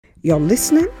You're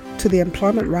listening to the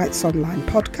Employment Rights Online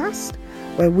podcast,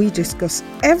 where we discuss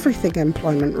everything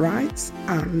employment rights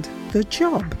and the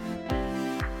job.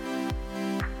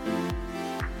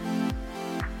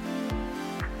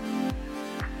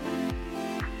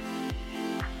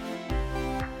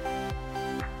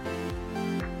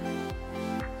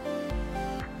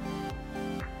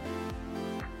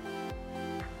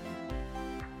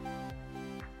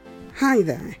 Hi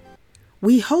there.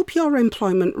 We hope your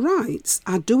employment rights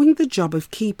are doing the job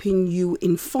of keeping you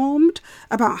informed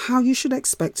about how you should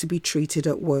expect to be treated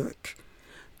at work.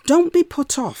 Don't be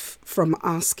put off from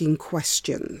asking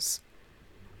questions.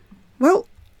 Well,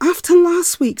 after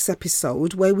last week's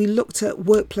episode where we looked at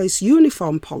workplace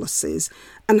uniform policies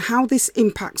and how this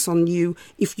impacts on you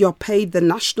if you're paid the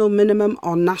national minimum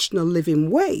or national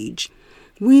living wage,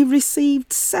 we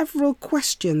received several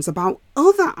questions about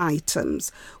other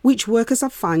items which workers are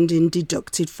finding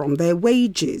deducted from their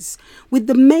wages, with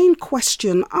the main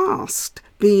question asked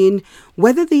being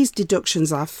whether these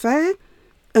deductions are fair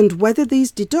and whether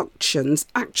these deductions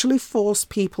actually force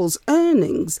people's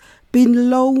earnings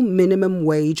below minimum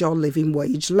wage or living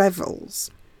wage levels.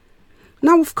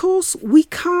 Now, of course, we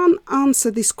can't answer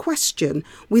this question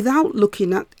without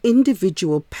looking at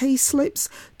individual pay slips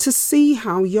to see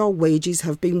how your wages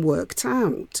have been worked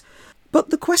out. But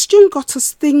the question got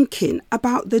us thinking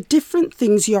about the different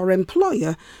things your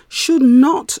employer should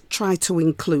not try to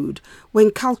include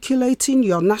when calculating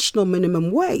your national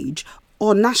minimum wage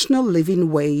or national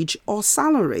living wage or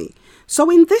salary.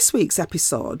 So in this week's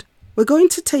episode, we're going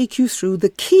to take you through the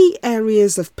key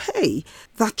areas of pay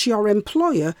that your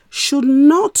employer should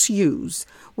not use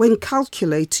when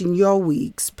calculating your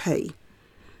week's pay.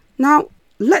 Now,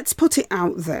 let's put it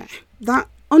out there that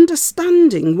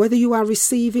understanding whether you are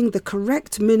receiving the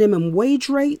correct minimum wage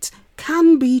rate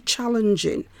can be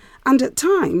challenging, and at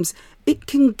times it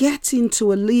can get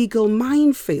into a legal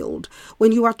minefield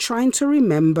when you are trying to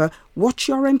remember what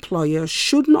your employer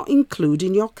should not include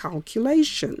in your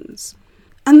calculations.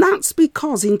 And that's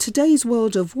because in today's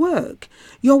world of work,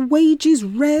 your wages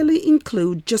rarely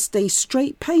include just a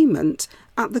straight payment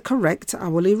at the correct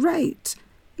hourly rate.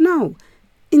 No,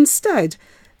 instead,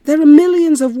 there are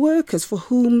millions of workers for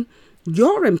whom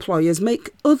your employers make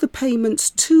other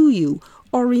payments to you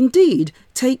or indeed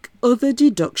take other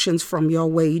deductions from your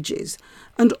wages.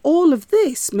 And all of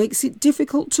this makes it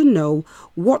difficult to know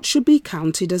what should be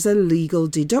counted as a legal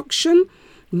deduction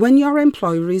when your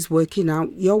employer is working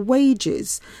out your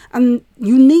wages. And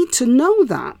you need to know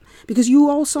that because you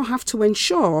also have to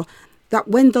ensure that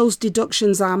when those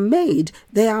deductions are made,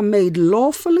 they are made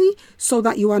lawfully so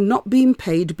that you are not being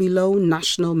paid below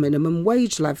national minimum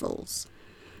wage levels.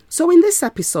 So in this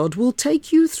episode, we'll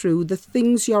take you through the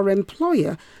things your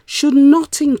employer should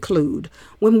not include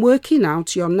when working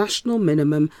out your national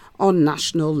minimum or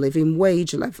national living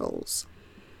wage levels.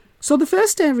 So the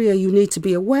first area you need to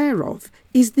be aware of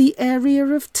is the area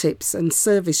of tips and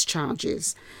service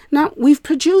charges. Now, we've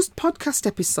produced podcast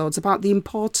episodes about the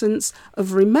importance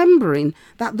of remembering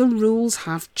that the rules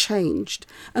have changed.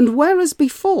 And whereas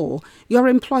before your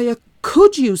employer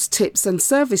could use tips and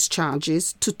service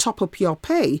charges to top up your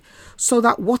pay, so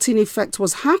that what in effect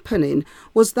was happening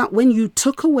was that when you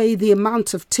took away the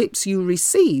amount of tips you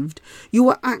received, you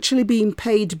were actually being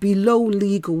paid below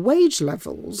legal wage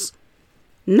levels.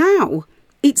 Now,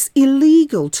 it's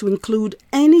illegal to include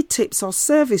any tips or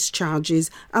service charges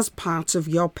as part of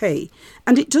your pay,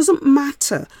 and it doesn't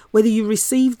matter whether you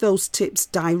receive those tips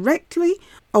directly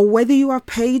or whether you are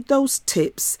paid those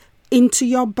tips into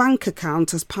your bank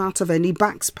account as part of any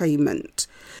BACS payment.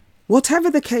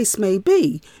 Whatever the case may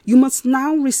be, you must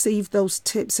now receive those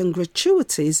tips and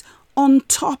gratuities on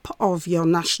top of your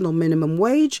national minimum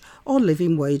wage or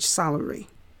living wage salary.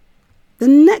 The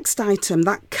next item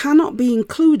that cannot be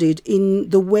included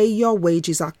in the way your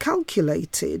wages are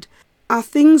calculated are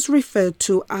things referred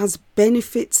to as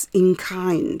benefits in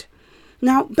kind.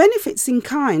 Now, benefits in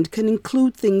kind can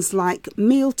include things like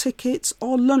meal tickets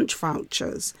or lunch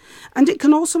vouchers, and it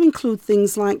can also include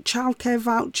things like childcare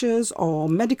vouchers or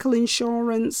medical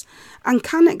insurance, and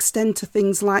can extend to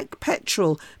things like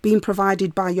petrol being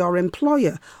provided by your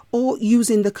employer or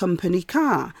using the company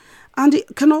car. And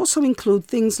it can also include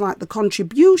things like the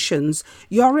contributions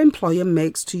your employer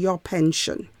makes to your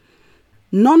pension.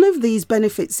 None of these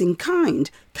benefits in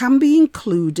kind can be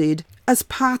included as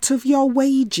part of your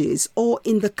wages or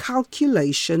in the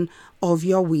calculation of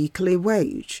your weekly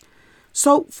wage.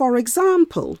 So, for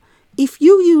example, if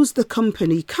you use the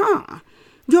company car,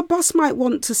 your boss might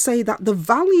want to say that the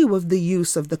value of the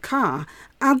use of the car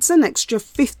adds an extra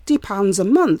 £50 a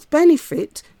month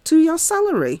benefit to your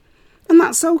salary. And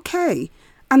that's okay,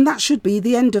 and that should be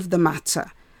the end of the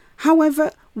matter.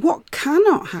 However, what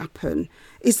cannot happen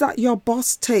is that your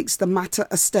boss takes the matter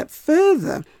a step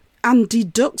further and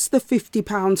deducts the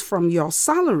 £50 from your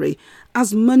salary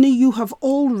as money you have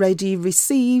already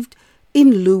received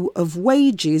in lieu of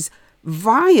wages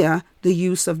via the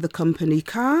use of the company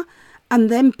car,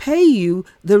 and then pay you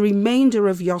the remainder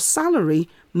of your salary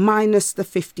minus the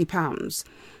 £50.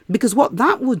 Because what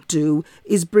that would do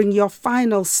is bring your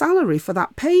final salary for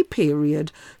that pay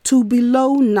period to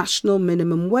below national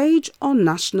minimum wage or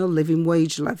national living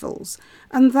wage levels,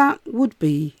 and that would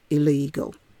be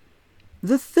illegal.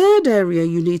 The third area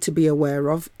you need to be aware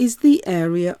of is the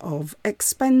area of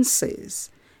expenses.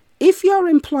 If your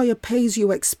employer pays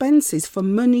you expenses for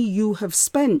money you have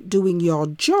spent doing your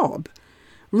job,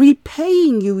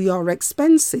 repaying you your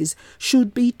expenses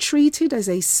should be treated as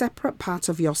a separate part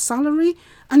of your salary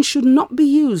and should not be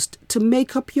used to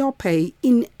make up your pay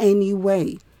in any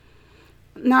way.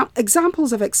 Now,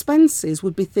 examples of expenses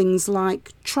would be things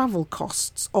like travel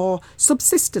costs or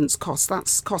subsistence costs,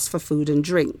 that's cost for food and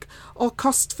drink, or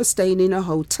cost for staying in a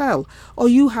hotel, or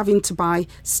you having to buy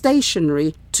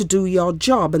stationery to do your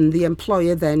job and the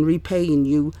employer then repaying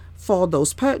you for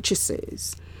those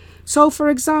purchases. So, for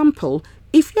example,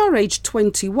 if you're aged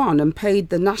 21 and paid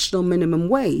the national minimum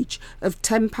wage of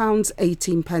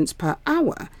 £10.18 per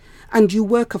hour and you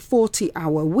work a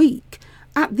 40-hour week,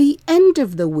 at the end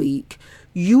of the week,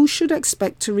 you should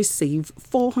expect to receive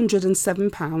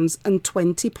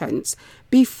 £407.20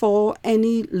 before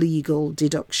any legal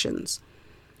deductions.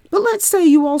 But let's say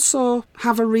you also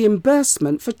have a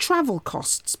reimbursement for travel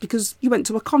costs because you went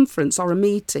to a conference or a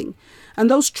meeting, and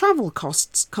those travel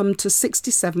costs come to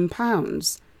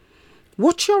 £67.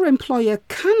 What your employer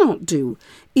cannot do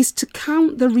is to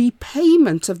count the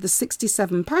repayment of the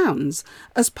 £67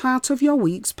 as part of your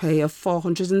week's pay of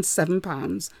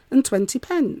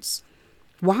 £407.20.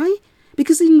 Why?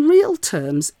 Because in real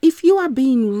terms, if you are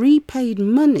being repaid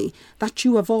money that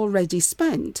you have already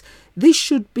spent, this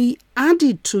should be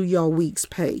added to your week's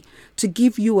pay to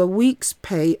give you a week's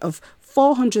pay of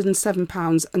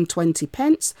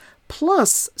 £407.20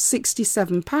 plus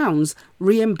 £67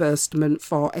 reimbursement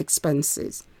for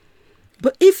expenses.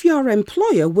 But if your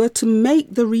employer were to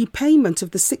make the repayment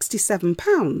of the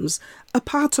 £67 a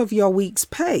part of your week's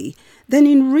pay, then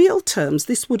in real terms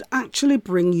this would actually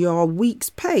bring your week's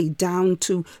pay down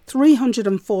to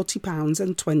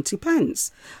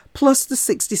 £340.20, plus the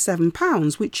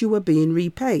 £67 which you were being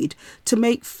repaid to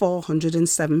make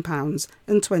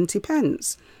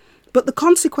 £407.20. But the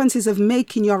consequences of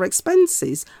making your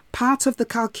expenses part of the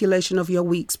calculation of your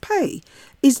week's pay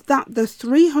is that the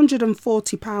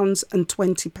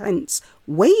 £340.20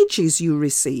 wages you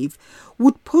receive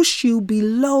would push you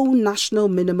below national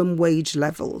minimum wage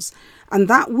levels. And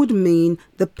that would mean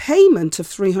the payment of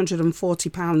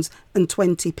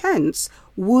 £340.20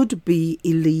 would be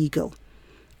illegal.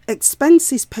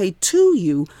 Expenses paid to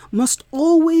you must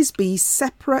always be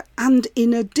separate and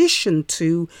in addition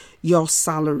to your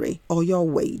salary or your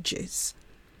wages.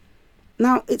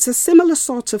 Now, it's a similar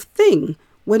sort of thing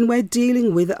when we're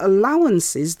dealing with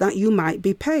allowances that you might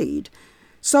be paid.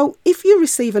 So if you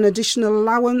receive an additional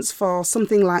allowance for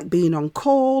something like being on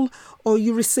call, or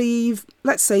you receive,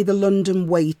 let's say, the London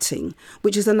waiting,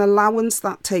 which is an allowance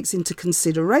that takes into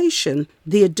consideration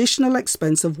the additional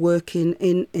expense of working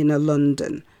in inner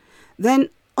London, then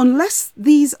unless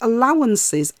these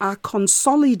allowances are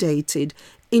consolidated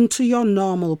into your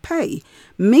normal pay,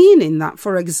 meaning that,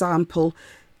 for example,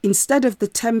 instead of the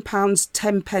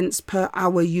 £10.10 per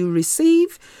hour you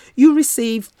receive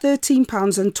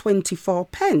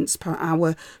 £13.24 per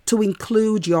hour to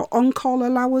include your on-call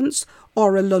allowance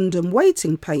or a London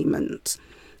waiting payment.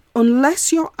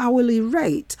 Unless your hourly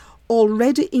rate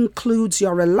already includes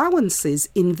your allowances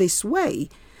in this way,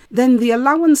 then the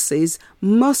allowances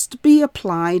must be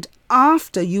applied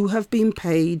after you have been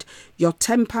paid your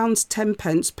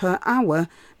 £10.10 per hour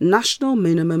national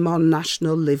minimum or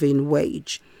national living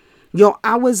wage. Your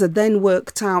hours are then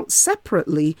worked out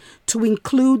separately to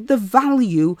include the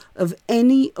value of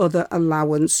any other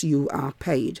allowance you are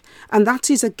paid. And that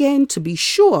is again to be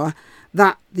sure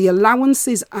that the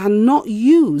allowances are not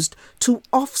used to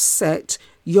offset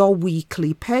your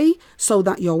weekly pay so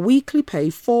that your weekly pay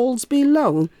falls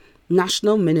below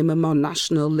national minimum or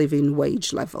national living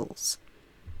wage levels.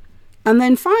 And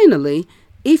then finally,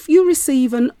 if you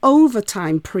receive an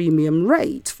overtime premium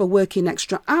rate for working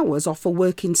extra hours or for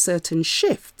working certain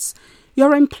shifts,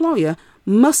 your employer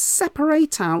must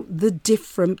separate out the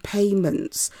different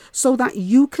payments so that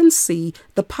you can see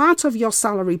the part of your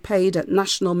salary paid at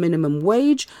national minimum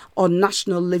wage or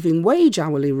national living wage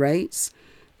hourly rates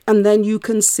And then you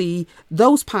can see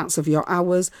those parts of your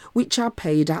hours which are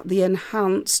paid at the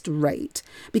enhanced rate.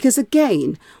 Because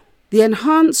again, the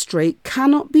enhanced rate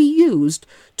cannot be used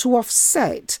to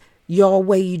offset your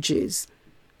wages.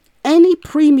 Any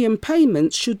premium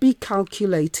payments should be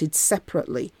calculated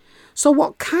separately. So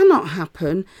what cannot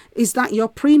happen is that your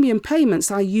premium payments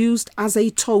are used as a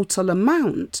total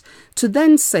amount to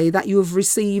then say that you have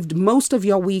received most of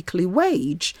your weekly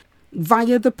wage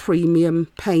via the premium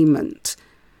payment.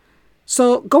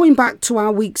 So going back to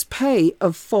our week's pay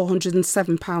of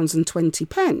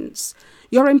 £407.20,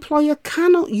 your employer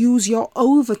cannot use your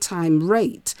overtime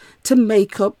rate to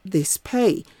make up this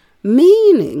pay,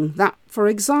 meaning that, for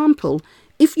example,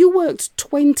 if you worked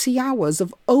 20 hours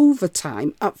of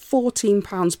overtime at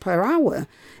 £14 per hour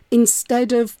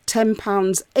instead of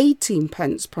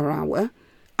 £10.18 per hour,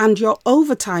 and your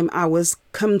overtime hours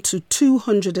come to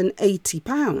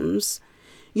 £280,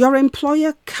 your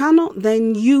employer cannot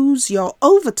then use your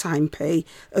overtime pay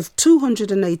of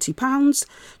 £280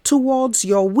 towards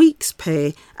your week's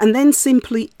pay and then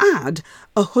simply add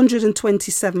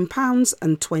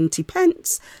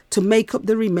 £127.20 to make up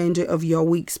the remainder of your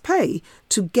week's pay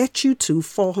to get you to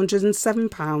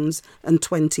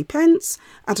 £407.20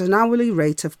 at an hourly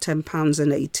rate of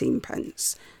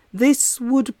 £10.18. This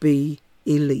would be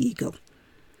illegal.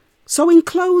 So in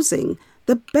closing,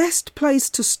 the best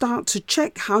place to start to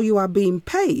check how you are being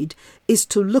paid is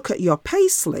to look at your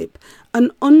payslip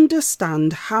and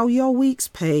understand how your week's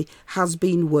pay has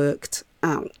been worked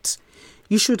out.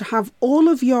 You should have all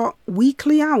of your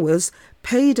weekly hours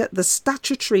paid at the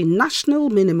statutory national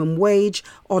minimum wage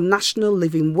or national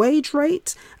living wage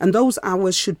rate, and those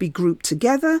hours should be grouped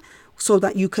together so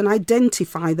that you can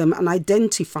identify them and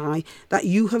identify that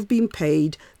you have been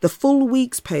paid the full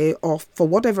week's pay or for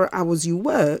whatever hours you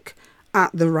work at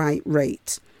the right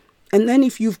rate. And then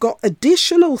if you've got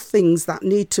additional things that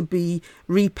need to be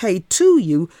repaid to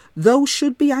you, those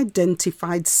should be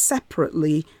identified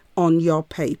separately on your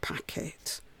pay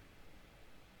packet.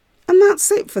 And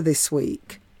that's it for this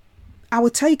week. Our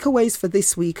takeaways for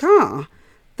this week are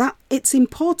that it's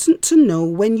important to know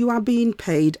when you are being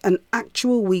paid an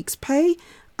actual week's pay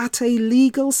at a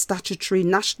legal statutory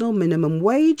national minimum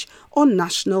wage or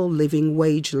national living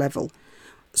wage level.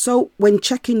 So when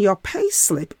checking your pay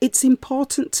slip, it's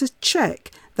important to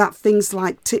check that things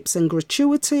like tips and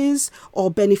gratuities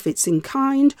or benefits in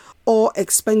kind or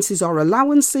expenses or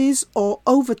allowances or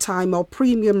overtime or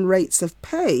premium rates of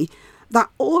pay, that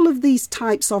all of these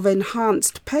types of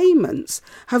enhanced payments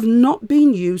have not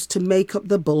been used to make up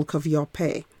the bulk of your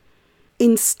pay.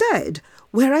 Instead,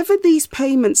 wherever these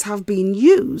payments have been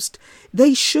used,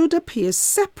 they should appear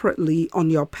separately on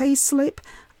your pay slip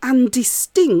and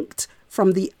distinct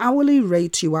from the hourly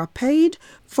rate you are paid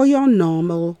for your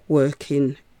normal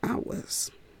working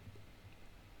hours.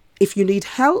 If you need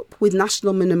help with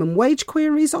national minimum wage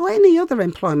queries or any other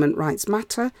employment rights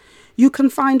matter, you can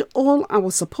find all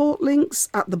our support links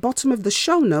at the bottom of the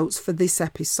show notes for this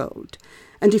episode.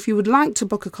 And if you would like to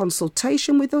book a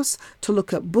consultation with us to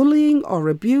look at bullying or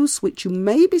abuse which you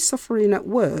may be suffering at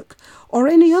work or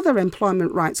any other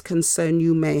employment rights concern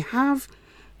you may have,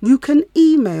 you can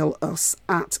email us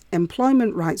at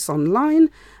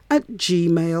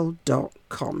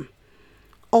employmentrightsonline@gmail.com.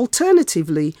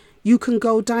 Alternatively, you can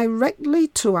go directly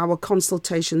to our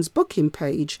consultations booking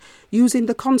page using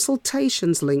the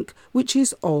consultations link, which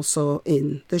is also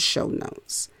in the show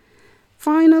notes.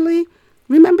 Finally,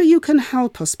 remember you can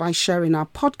help us by sharing our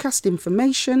podcast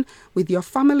information with your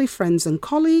family, friends and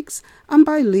colleagues, and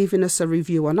by leaving us a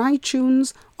review on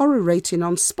iTunes or a rating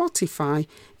on Spotify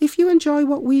if you enjoy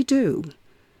what we do.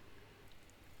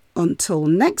 Until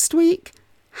next week,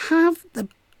 have the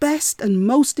best and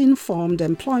most informed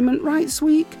employment rights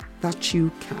week that you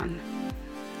can.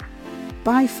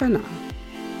 Bye for now.